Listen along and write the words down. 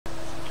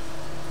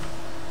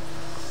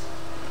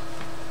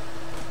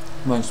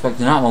You weren't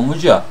expecting that one,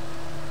 would you?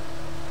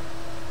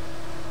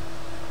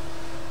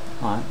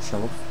 Alright,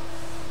 show off.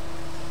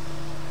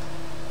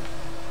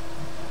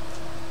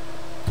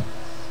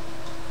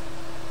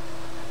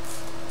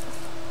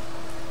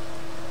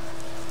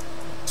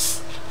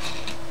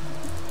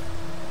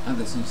 I had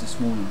this since this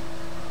morning.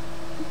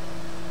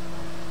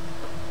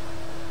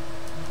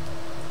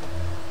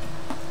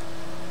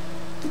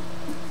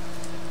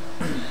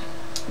 I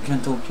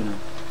can't talk, you know.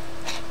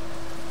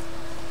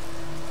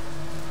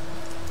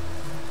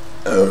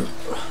 I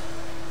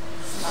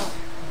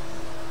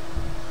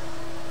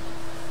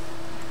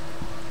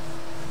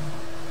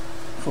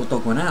thought the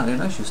dog went out, I didn't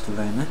know she was still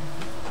laying there.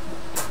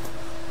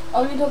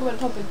 Oh, you talk about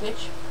topic,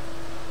 bitch.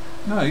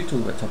 No, you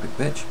talk about topic,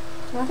 bitch.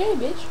 Okay,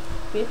 bitch.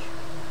 Bitch.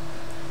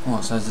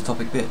 What, so is the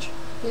topic bitch?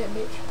 Yeah,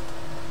 bitch.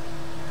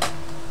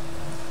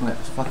 Wait,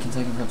 it's fucking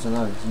taking forever to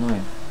load, it's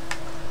annoying.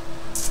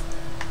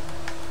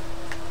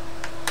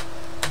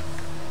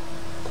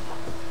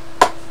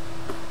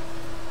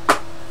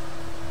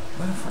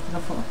 Where the fuck did I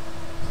put it?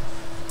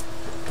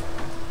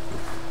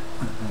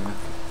 Oh, there we go.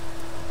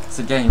 It's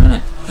a game, isn't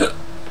it?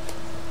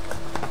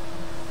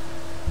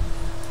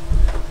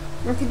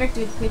 We're connected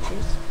with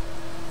pictures.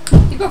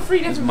 You got 3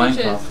 different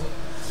pictures.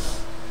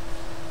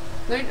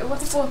 No,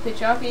 what's the 4th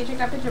picture? Can you check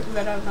that picture because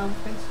I don't know,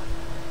 please?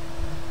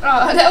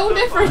 Oh, they're all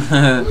different.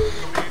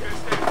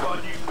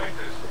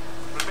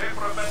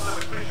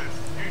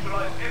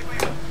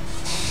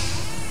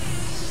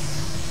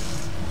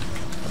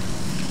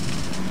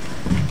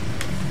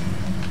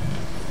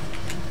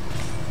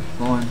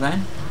 What were you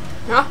playing?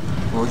 Huh?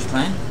 What was you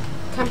playing?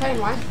 Campaign,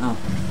 why? Oh.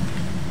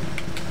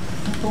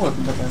 I thought I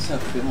opened up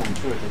myself a bit more, I'm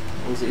sure it did.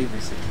 Or was it even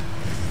missing?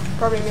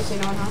 Probably missing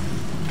one, huh?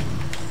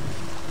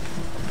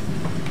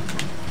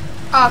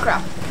 Oh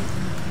crap.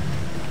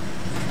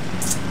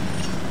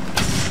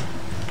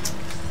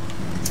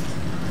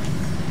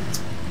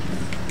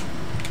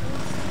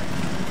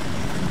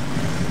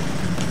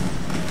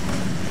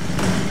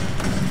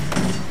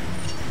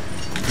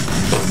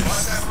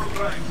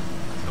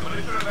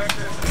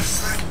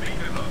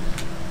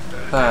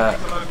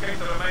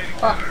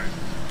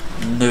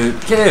 No.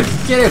 Get him!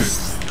 Get him!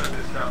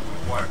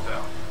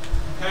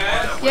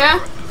 Yeah?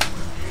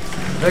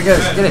 There he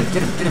goes, get him,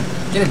 get him, get him,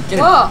 get him, get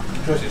him! Whoa!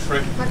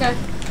 Okay.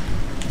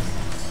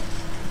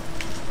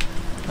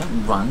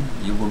 Don't run,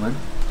 you woman.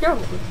 You're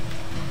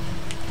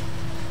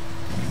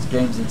This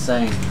game's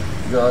insane.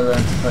 You gotta learn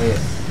to play it.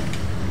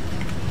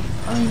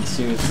 I mean,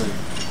 seriously.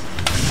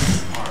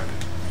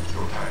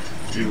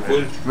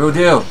 Real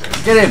deal.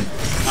 Get him!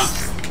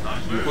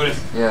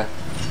 Yeah.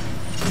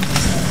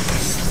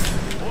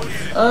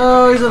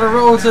 Oh, he's on a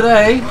roll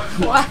today.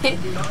 Why?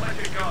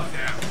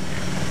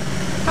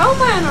 How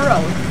am I on a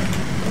roll?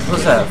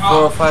 What's that? 4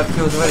 or 5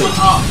 kills already?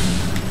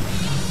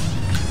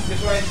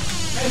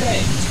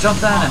 Just jump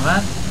down it,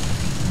 man.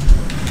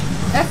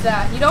 F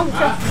that. You don't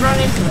just run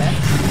into it.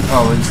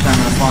 Oh, when you stand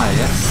on the fire,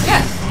 yeah?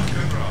 Yeah.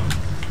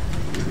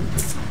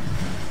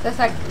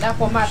 That's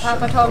what my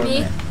papa told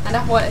me, and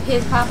that's what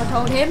his papa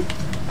told him,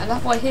 and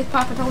that's what his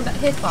papa told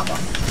his papa.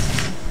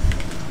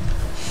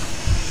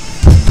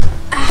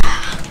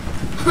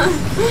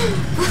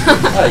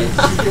 Hey,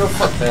 you're a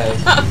fuckbag.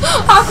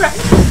 Oh crap!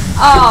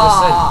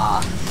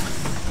 Aww.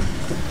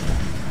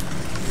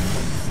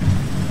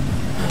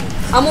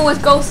 I'm always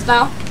ghost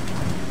now.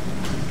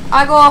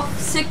 I go off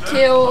 6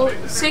 kills,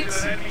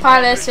 6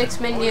 pilots, 6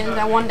 minions,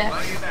 and 1 death.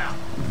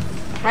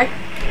 Right?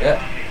 Yeah.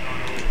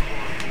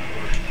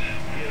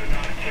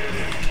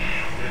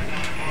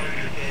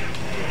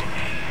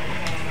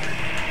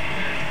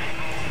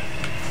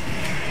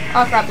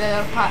 Oh crap,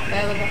 there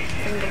was a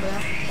thing over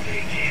there.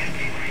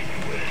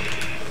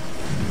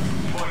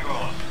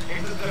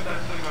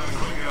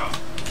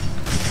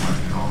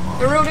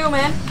 The real deal,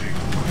 man.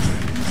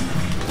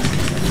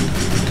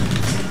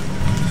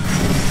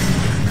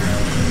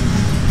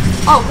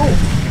 Oh, cool.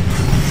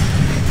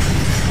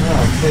 Oh,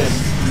 I'm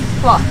pissed.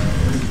 What?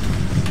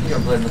 You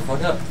got blown the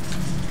fuck up.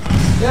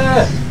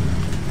 Yeah!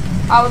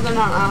 I was on an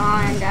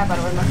iron guy, by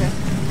the way, okay.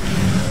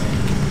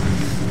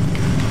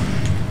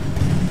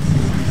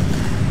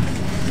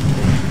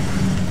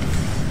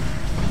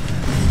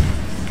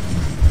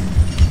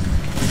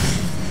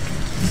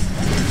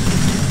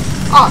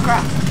 Oh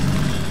crap.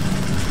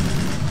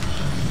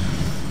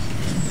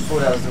 I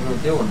thought that was the real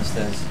deal on the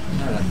stairs. You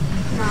know that?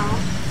 No.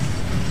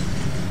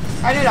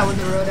 I knew that was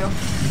the real deal.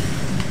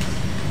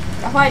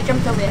 That's why I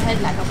jumped over your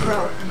head like a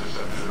pro.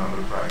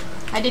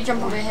 I did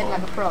jump over your head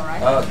like a pro,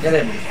 right? Oh, get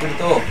him. Through the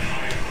door.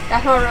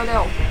 That's not a real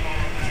deal.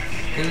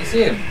 Can you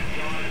see him?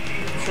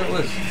 I'm sure it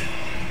was.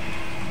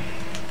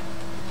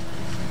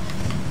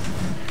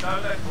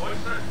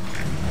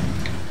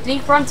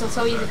 These fronts are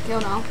so easy to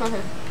kill now.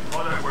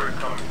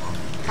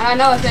 And I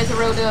know if there's a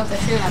real deal if they're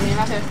shooting at me,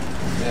 not to.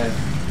 Yeah.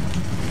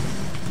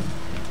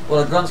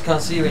 Well, the grunts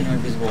can't see you when you're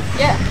invisible.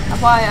 Yeah,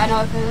 that's why I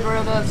know if there's a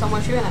real deal if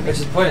someone's shooting at me. Which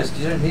is pointless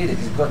because you don't need it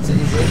because grunts are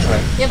easy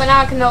anyway. Yeah, but now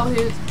I can know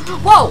who's.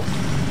 Whoa!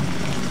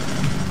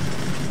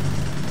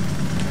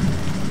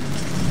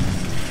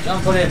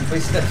 Jump on him before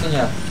he steps on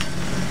you.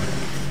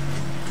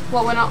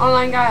 What, when an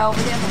online guy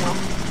over the other one?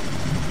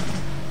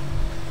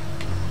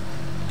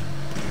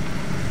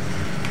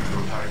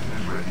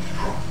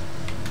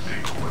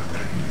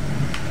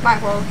 Might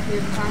as well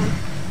use the time.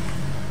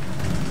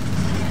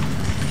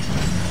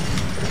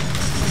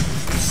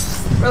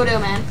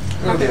 Radeon, man.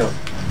 Radeon.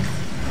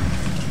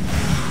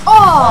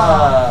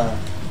 Oh!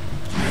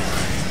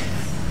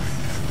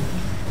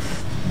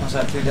 What's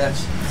that, 2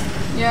 deaths?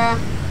 Yeah.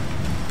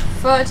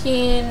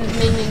 13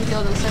 minion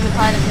kills and 7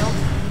 pilot kills.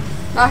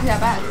 Not that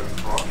bad.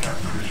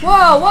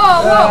 Whoa,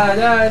 whoa, whoa!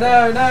 No,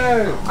 no,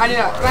 no! I knew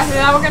that. That's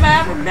not gonna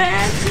happen,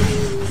 man.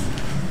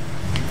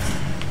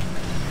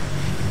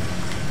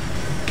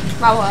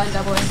 Might well end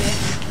double AP.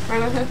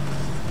 Right with her?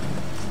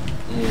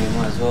 Yeah,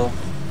 might as well.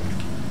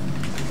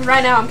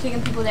 Right now I'm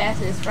kicking people's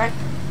asses, right?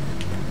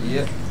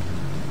 Yep.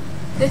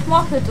 This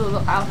hospital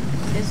out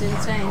is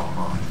insane.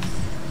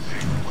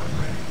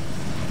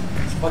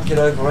 It's fucking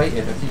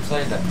overrated, I keep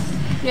saying that.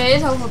 Yeah, it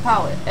is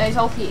overpowered. It's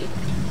OP.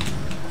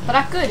 But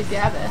that's good if you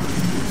have it.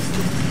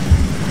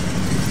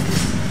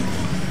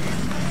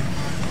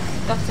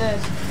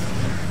 Upstairs.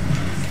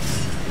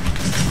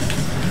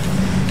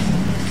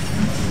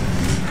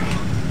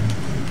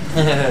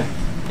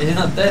 Is he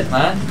not dead,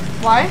 man?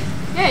 Why?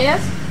 Yeah, he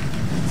is.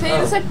 So you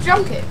just said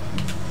junk it.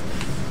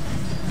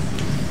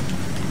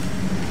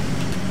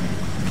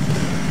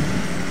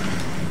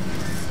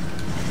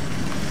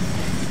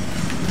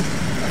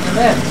 On your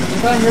left.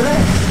 You're going your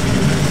left.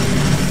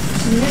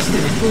 You missed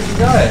him. He told you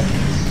go.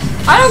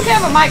 I don't care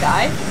about my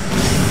guy.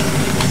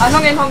 I'm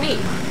not getting on me.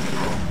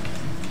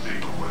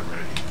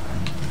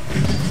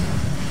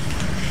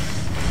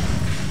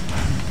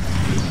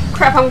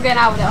 Crap, I'm getting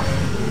out of there.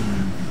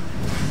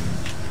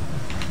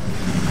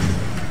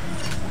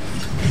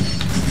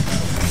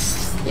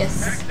 Yes.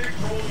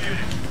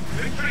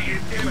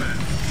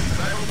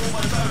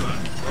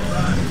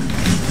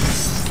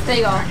 There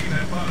you go.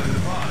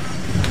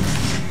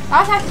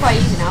 That's actually quite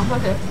easy now.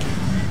 Okay.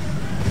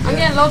 I'm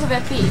getting loads of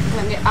FP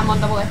because I'm on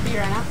double FP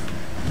right now.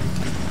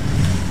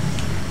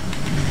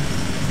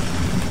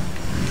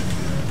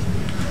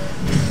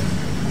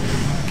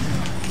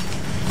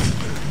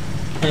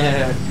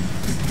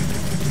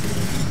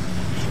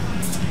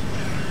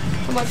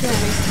 How much shooting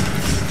at me?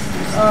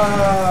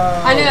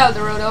 I knew that was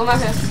the Radeon.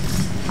 Okay.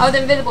 I was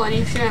invisible and he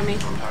was shooting at me.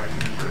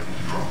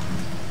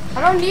 I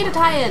don't need a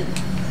tie-in.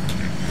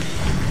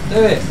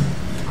 Do it.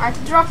 I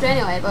could drop it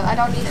anyway, but I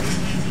don't need it.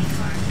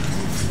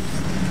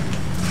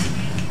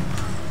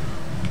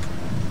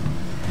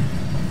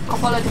 I'll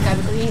follow the guy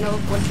because he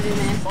knows what to do,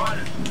 man.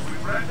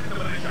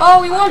 Oh,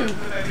 we won!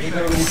 He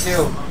got a really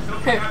kill.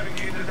 Okay.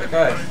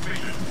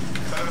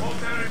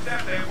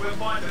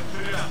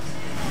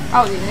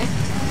 Oh, did they?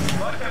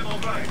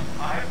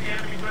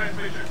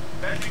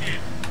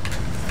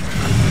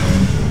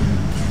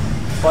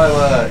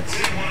 Fireworks.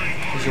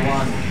 Because you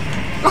won.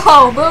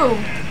 Oh, boom!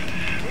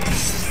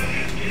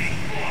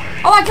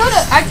 Oh, I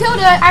killed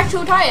the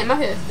actual Titan,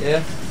 okay.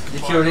 Yeah? You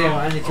killed him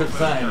and you killed the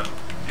Titan.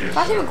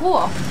 That's even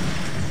cooler.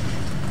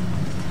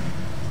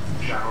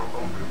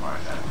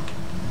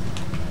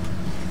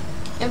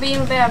 It'd be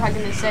even better if I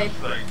can just say.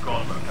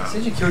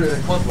 Since you killed it with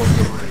a quad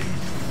rocket.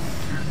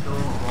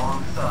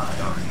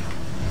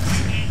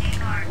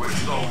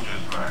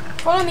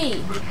 Follow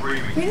me.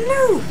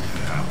 No.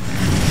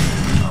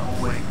 I'm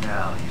awake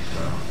now, you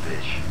son of a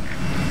bitch.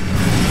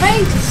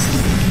 Wait.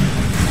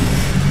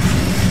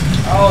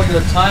 Oh,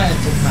 your Titan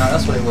took him out,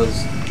 that's what it was.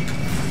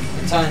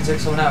 The Titan took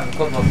someone out of the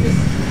quad rocket.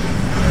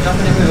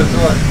 Jumping in with a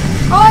quad.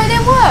 Oh, it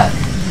didn't work.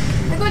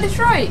 It got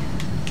destroyed.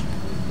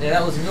 Yeah,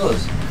 that wasn't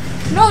yours.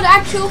 No, the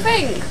actual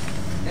thing.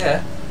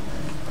 Yeah.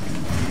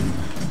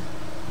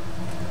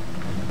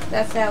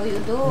 That's how you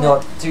do it.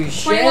 Not too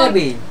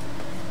shabby.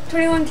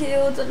 21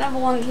 kills, another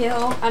 1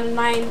 kill, and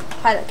 9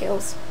 pilot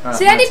kills. Right,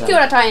 See, I did kill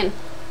that Titan.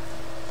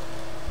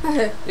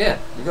 Yeah,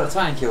 you got a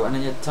Titan kill and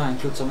then your Titan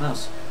killed someone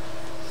else.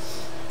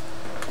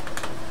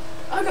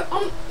 I'm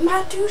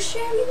not too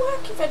shabby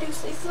work if I do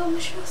say so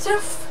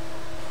myself.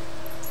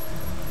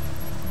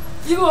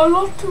 You got a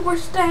lot to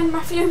withstand,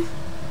 Matthew.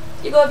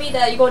 You gotta be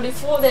there, you gotta do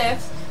 4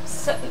 deaths,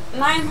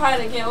 9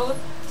 pilot kills,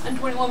 and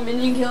 21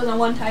 minion kills and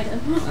 1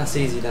 Titan. That's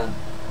easy done.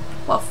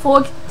 What,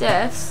 4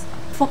 deaths,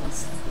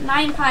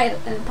 9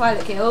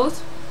 pilot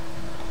kills,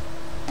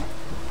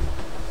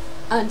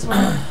 and so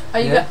are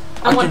you Yeah,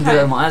 I can do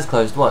it with my eyes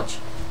closed, watch.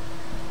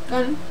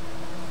 Gun?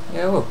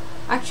 Yeah, well.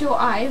 Actual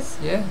eyes?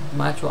 Yeah,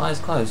 my actual eyes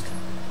closed.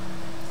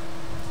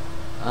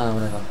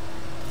 Whatever.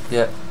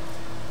 Yep.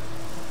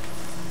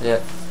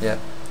 Yep, yep.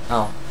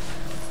 Oh.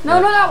 No,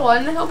 Yep. not that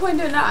one, there's no point in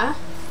doing that.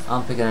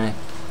 I'm picking any.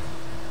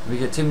 We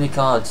get too many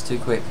cards too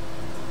quick.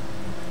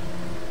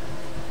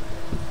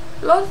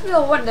 A lot of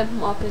people want them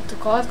markets to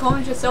cards,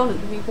 can't just sell them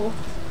to people.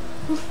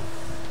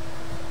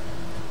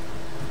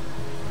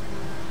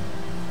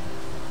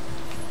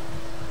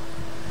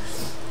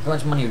 How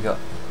much money you got?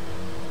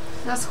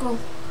 That's cool.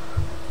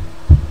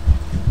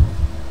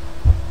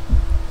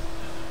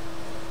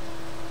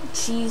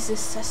 Jesus,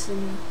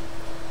 sesame.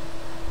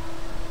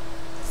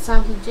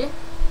 Sounds legit.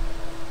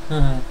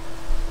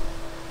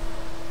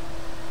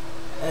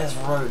 Let's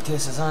rotate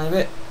this a tiny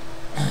bit.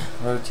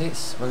 Rotate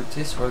this.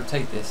 That's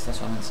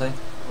what I'm going to say.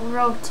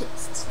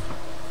 Rotate.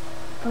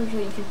 I'm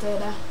sure you could do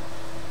that.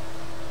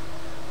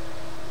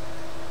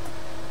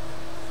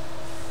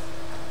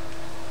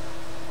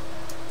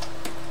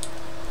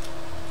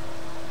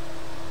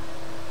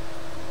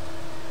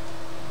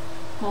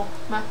 Oh,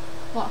 man.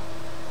 What?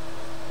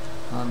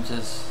 I'm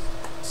just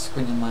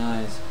squinting my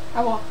eyes.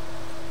 I what?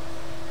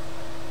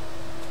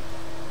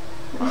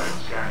 I am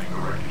scanning the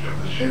wreckage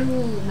of the ship.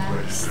 Ooh, nice.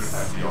 Registered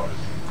at the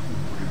Odyssey.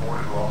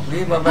 Reported lost.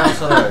 Leave my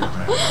mouse alone.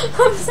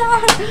 I'm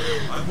sorry.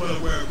 I'm well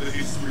aware of the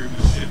history of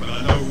the ship, and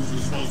I know who's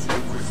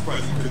responsible for its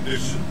present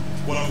condition.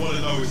 What I want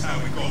to know is how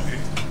it got here.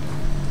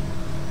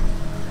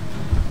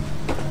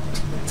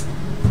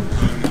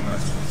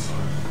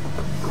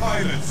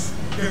 Pilots,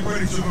 get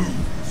ready to move.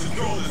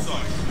 Secure the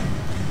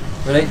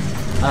site. Ready?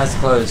 Eyes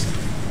closed.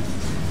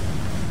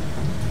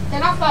 They're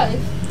not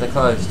closed. They're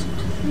closed.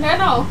 No,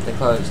 no. They're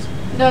closed.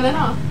 No, they're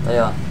not. They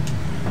are.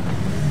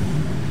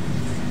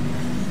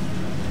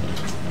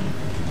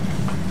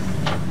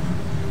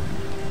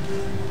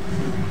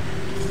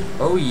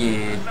 Oh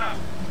yeah. Now,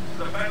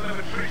 the battle of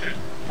attrition.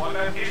 Wipe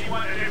out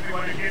anyone and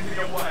everyone who gets in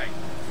your way.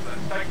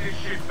 Let's take this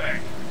ship back.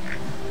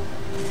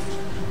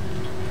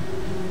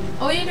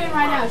 All you're doing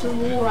right now is just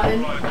wall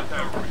running. Neutralize the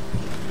terrorists.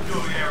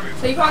 Secure the area.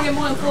 So you can't get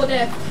more than 4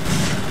 deaths.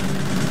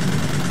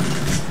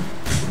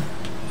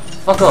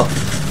 Fuck off.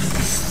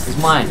 He's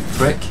mine,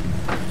 prick.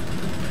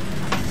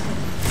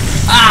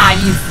 Ah,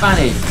 you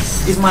fanny.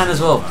 He's mine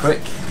as well,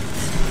 prick.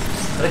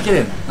 Did I kill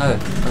him? No, I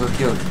got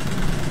killed.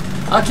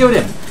 I killed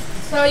him.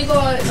 So you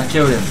got I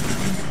killed him.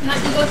 you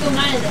got till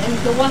 9 of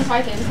them, the 1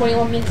 fighter in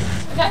 21 minutes.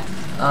 Okay?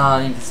 Ah,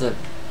 I need to.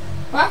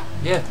 What?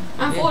 Yeah.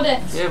 And yeah. 4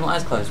 deaths. Yeah, my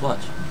eyes closed.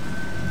 Watch.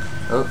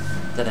 Oh,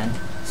 dead end.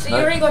 So Nope.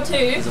 you already got 2.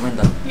 There's a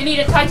window. You need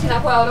a Titan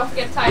as well, don't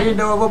forget Titan.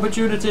 Window of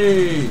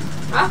opportunity.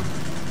 Huh?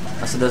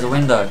 I said there's a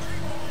window.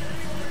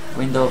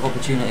 Window of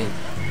opportunity.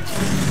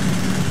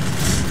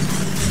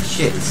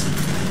 Shit.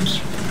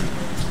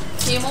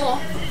 See more.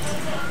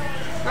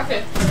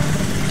 Okay.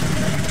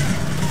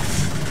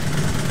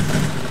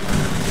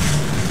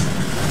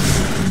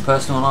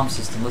 Personal alarm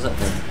system, what's that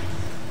do?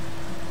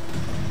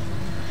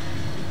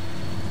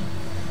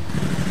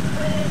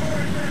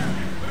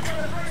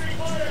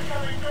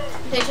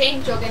 They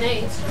changed your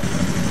grenades.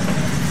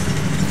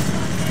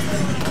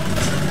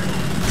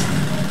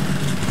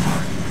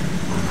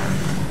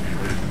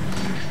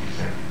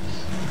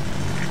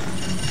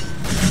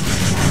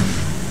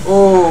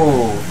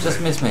 Oh,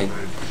 just missed me.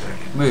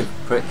 Move,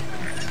 prick.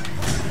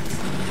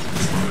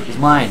 He's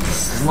mine.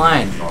 He's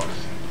mine.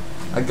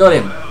 I got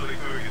him.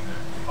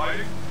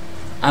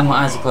 And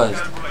my eyes are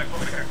closed.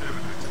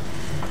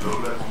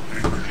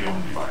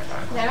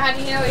 Then how do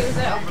you know he was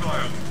there?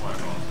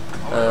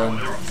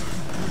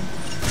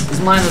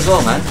 He's mine as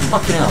well, man.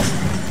 Fucking hell.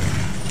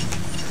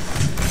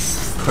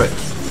 Prick.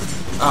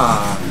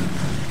 Ah.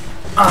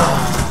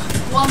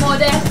 Ah. 1 more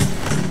death.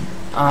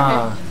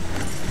 Ah.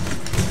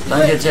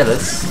 Don't get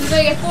jealous. You're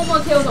gonna get 4 more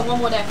kills and 1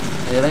 more death.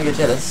 Yeah, don't get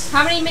jealous.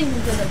 How many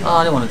minion kills have you Oh, got?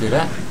 I didn't want to do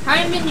that. How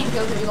many minion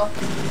kills have you got?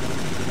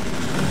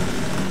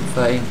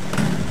 13.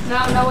 No,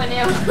 nowhere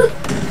near.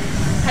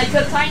 Have you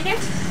got a Titan yet?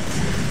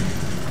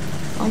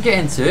 I'm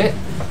getting to it.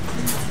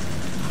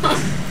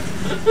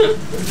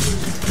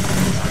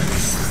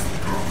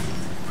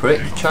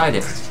 Prick, tried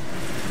it.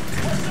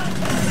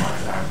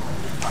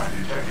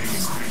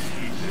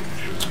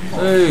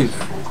 Move.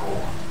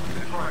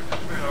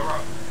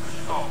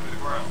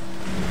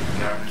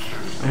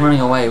 I'm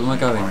running away. Where am I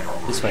going?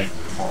 This way.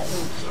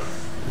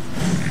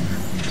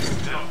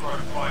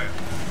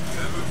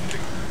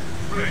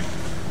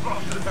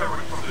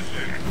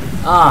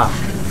 Ah,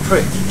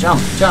 prick.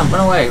 Jump, jump,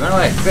 run away, quick,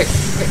 quick,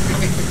 quick,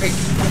 quick, quick, quick.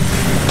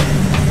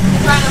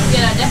 You're trying not to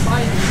get that death, are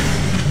you?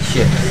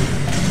 Shit.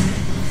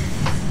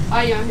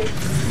 Are you, Andy?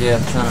 Yeah,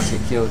 I'm trying not to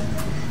get killed.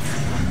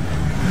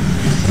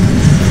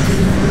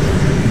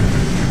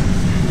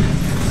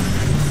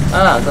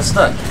 Ah, I got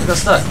stuck. I got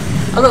stuck.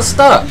 I got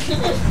stuck!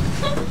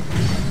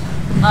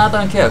 Nah, I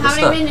don't care, I got How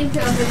stuck. many minion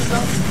kills have you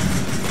got?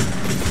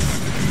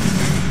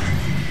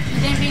 You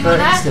didn't bring all 30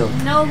 that? still.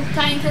 No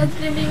Titan kills, you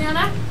didn't bring all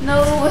that? No.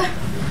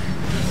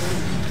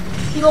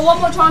 You got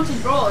 1 more chance to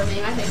draw with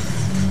me, Matthew.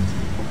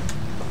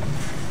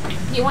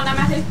 You want that,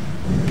 Matthew?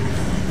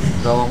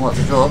 Do I want what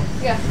to draw?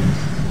 Yeah.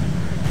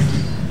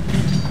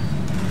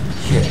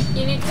 Shit.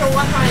 You need to kill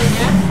 1 Titan,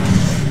 yeah?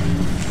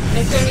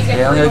 Make sure you get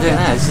Yeah, I'm 3 gonna more do it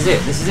now. kills. This is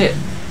it. This is it.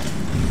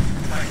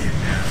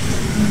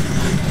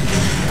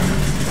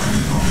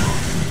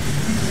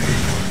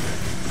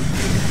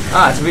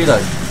 Ah, it's a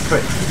reload.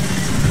 Prick.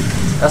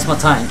 That's my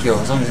Titan kill,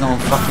 as long as no one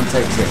fucking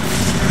takes it.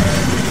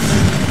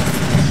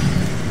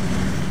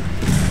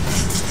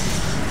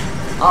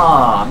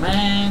 Aw,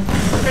 man.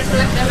 Press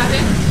select them,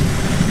 Matthew.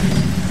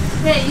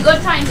 Yeah, you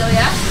got Titan though,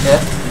 yeah? Yeah?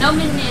 No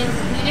minion.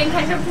 You didn't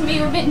catch up to me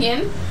with minion.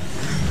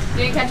 You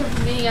didn't catch up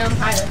to me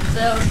pilot.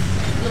 So,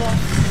 you lost.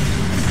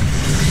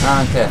 I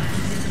don't care.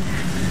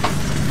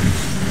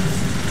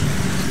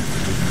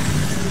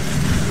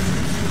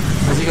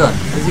 Where's he gone?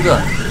 Where's he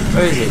gone?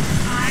 Where is he?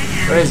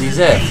 Where is he? He's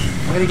there.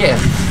 I'm gonna get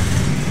him.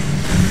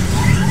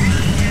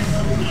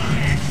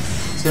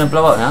 He's gonna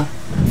blow up now.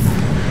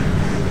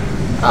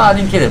 Ah, I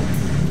didn't kill him.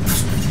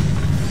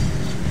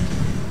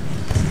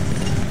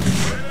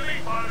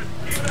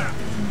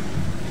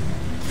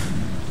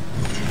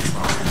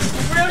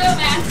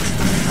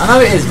 I know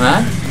it is,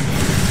 man.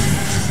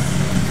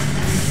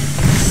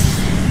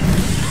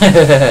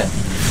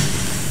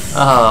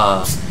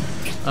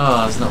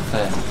 Oh, it's not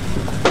fair.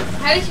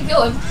 How did you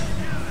kill him?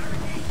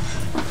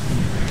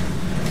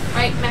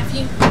 Right,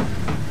 Matthew.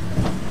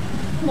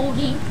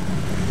 Moldy.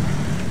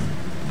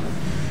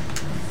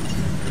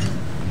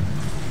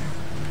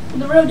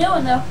 The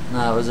Radeon though.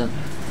 No, it wasn't.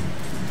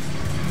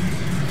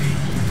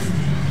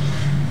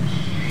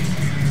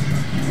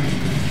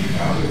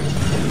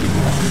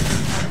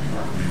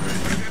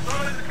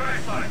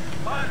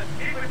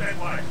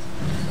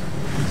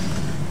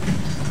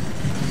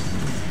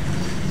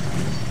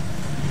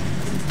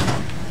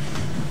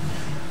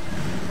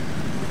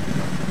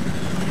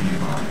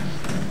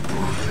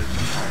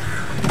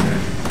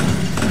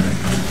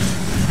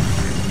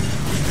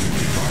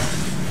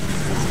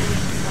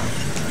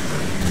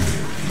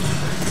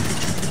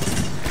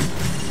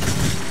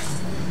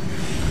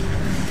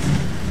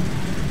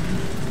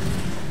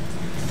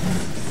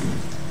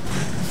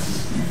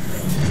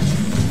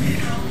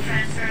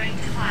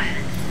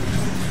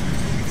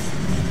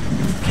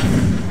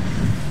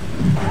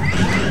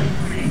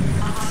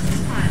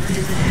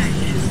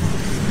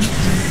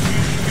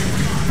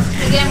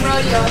 Again,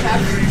 rodeo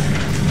attack.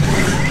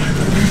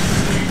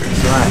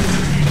 It's alright.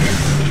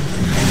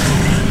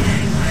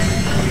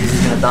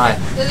 He's gonna die.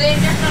 Did they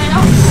inject my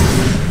health?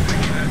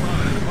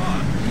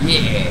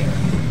 Yeah!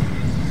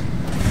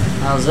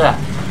 How's that?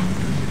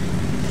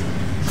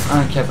 I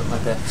don't care about my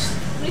deaths.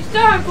 We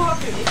still have co-op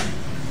duty.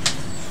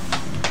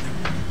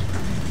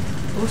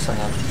 Of course I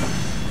have.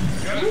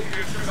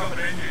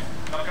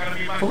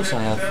 Of course I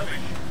have.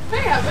 I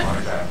haven't.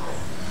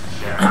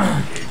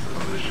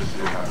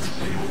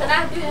 But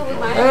I'm dealing with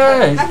my eyes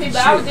Hey, closed.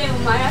 But I was dealing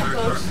with my eyes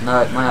closed.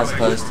 No, my eyes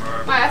closed.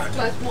 My eyes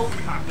closed more.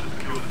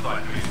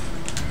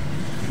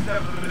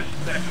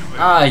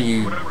 Ah,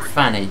 you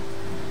fanny.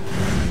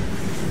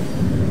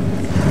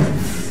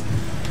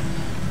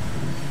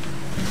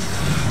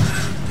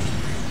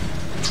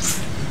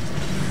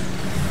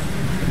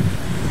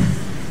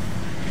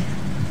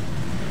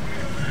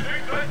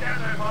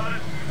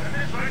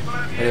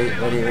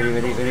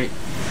 Ready.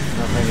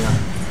 No, maybe not.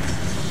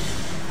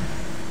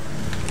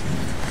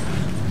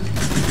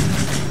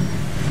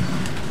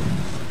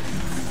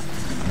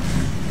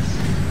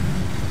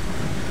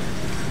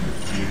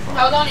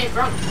 Hold on, you're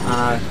drunk. I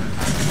know.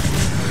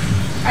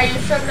 Are you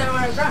sure they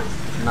were drunk?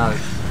 No.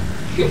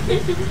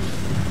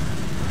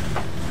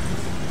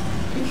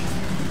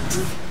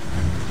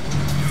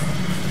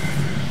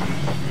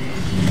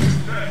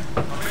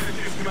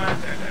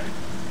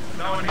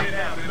 No one here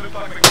now. It looks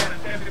like we can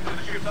attempt into the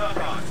ship's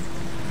archive.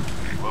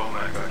 Well,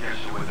 Mac, I guess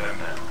you're with them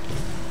now.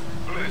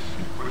 Bliss,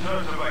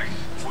 return to base.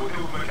 We'll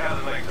deal with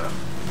McAllen later.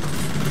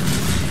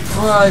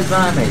 Oh, he's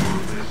behind me.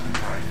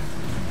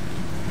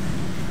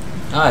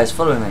 Ah, he's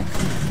following me.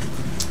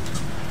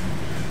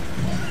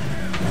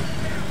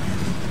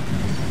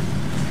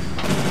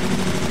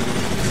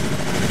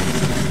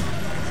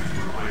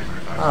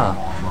 Ah.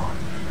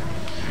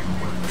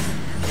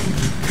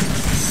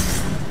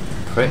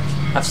 Prick.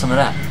 Have some of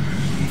that.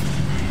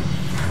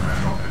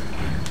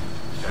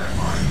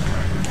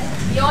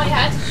 You only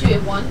had to shoot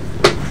it once.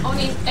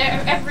 Only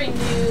every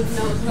noob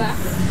knows that.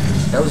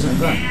 That wasn't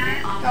a gun. I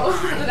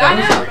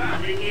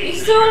know. You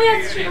still only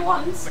had to shoot it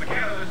once.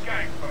 McAllen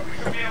escaped, but we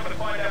should be able to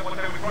find out what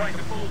they were trying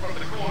to pull from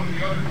the core of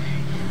the other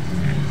team.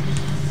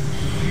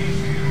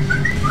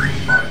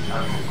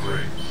 Admiral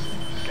Graves.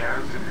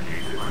 Scans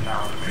indicated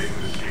McAllen made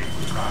an escape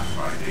with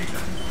classified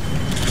data.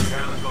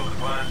 McAllen's got the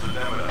plans for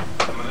Demeter.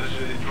 The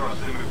militia didn't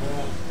trust him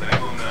before, they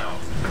will now.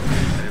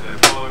 If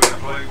they're following the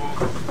playbook,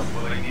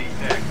 well, they need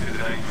tech to the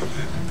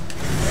agencies.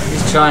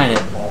 He's trying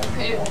it.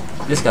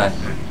 Who? This guy.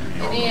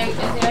 Is he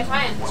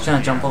trying? He's trying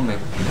to jump on me.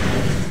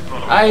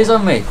 Ah, he's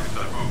on me.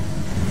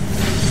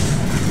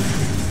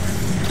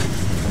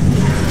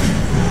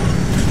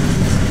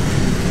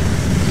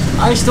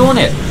 Ah, he's still on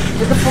it.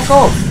 Get the fuck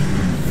off.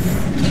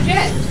 You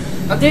did.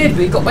 I did,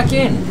 but he got back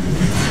in.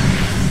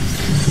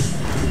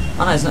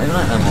 Oh no, it's not even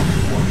on it no more.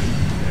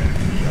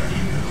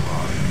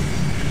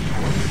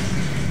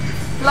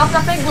 Lock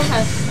that thing,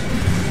 Lucas.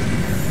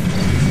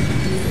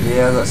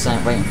 Yeah, I got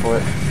something waiting for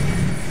it.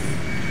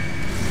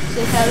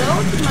 Say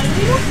hello to my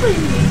little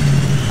friend.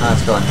 Ah,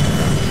 it's gone.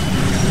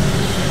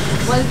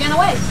 Well, it's getting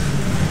away.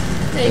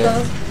 There you go.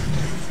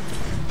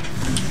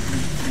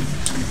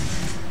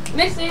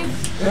 Next thing.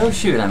 They're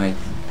shooting at me.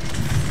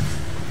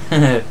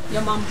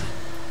 Your mum.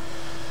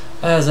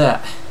 How's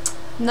that?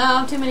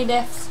 No, too many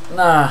deaths.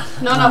 Nah.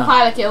 No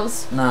pilot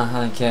kills. Nah,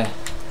 I don't care.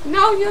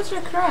 No, you're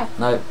just crap.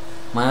 No,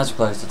 my eyes are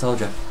closed, I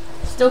told you.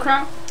 Still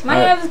crap?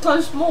 My eyes are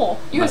closed more.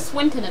 You were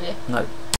squinting a bit. No.